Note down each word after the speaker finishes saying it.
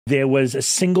There was a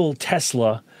single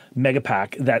Tesla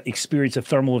Megapack that experienced a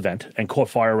thermal event and caught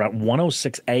fire around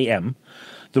 1:06 a.m.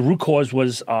 The root cause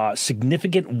was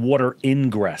significant water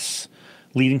ingress,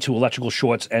 leading to electrical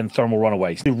shorts and thermal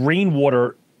runaways. The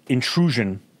rainwater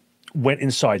intrusion went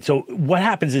inside. So what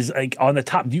happens is, like, on the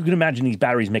top, you can imagine these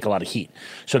batteries make a lot of heat.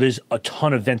 So there's a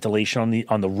ton of ventilation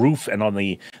on the roof and on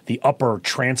the upper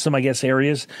transom, I guess,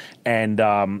 areas. And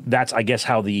that's, I guess,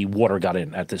 how the water got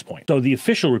in at this point. So the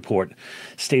official report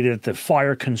stated that the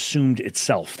fire consumed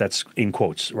itself. That's in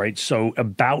quotes, right? So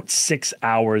about 6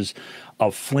 hours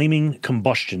of flaming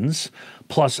combustions,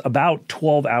 plus about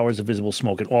 12 hours of visible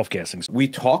smoke and off-gassing. We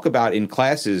talk about in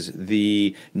classes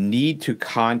the need to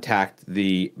contact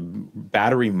the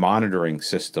battery monitoring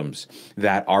systems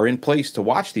that are in place to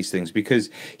watch these things, because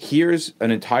here's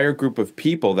an entire group of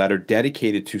people that are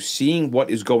dedicated to seeing what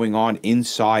is going on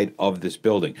inside of this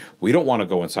building. We don't want to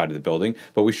go inside of the building,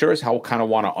 but we sure as hell kind of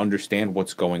want to understand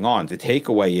what's going on. The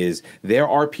takeaway is there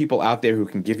are people out there who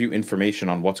can give you information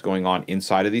on what's going on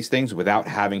inside of these things without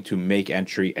having to make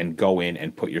entry and go in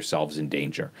and put yourselves in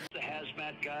danger. The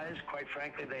hazmat guys, quite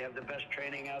frankly, they have the best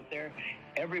training out there.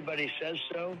 Everybody says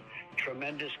so.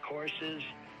 Tremendous courses,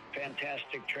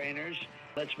 fantastic trainers.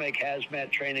 Let's make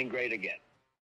hazmat training great again.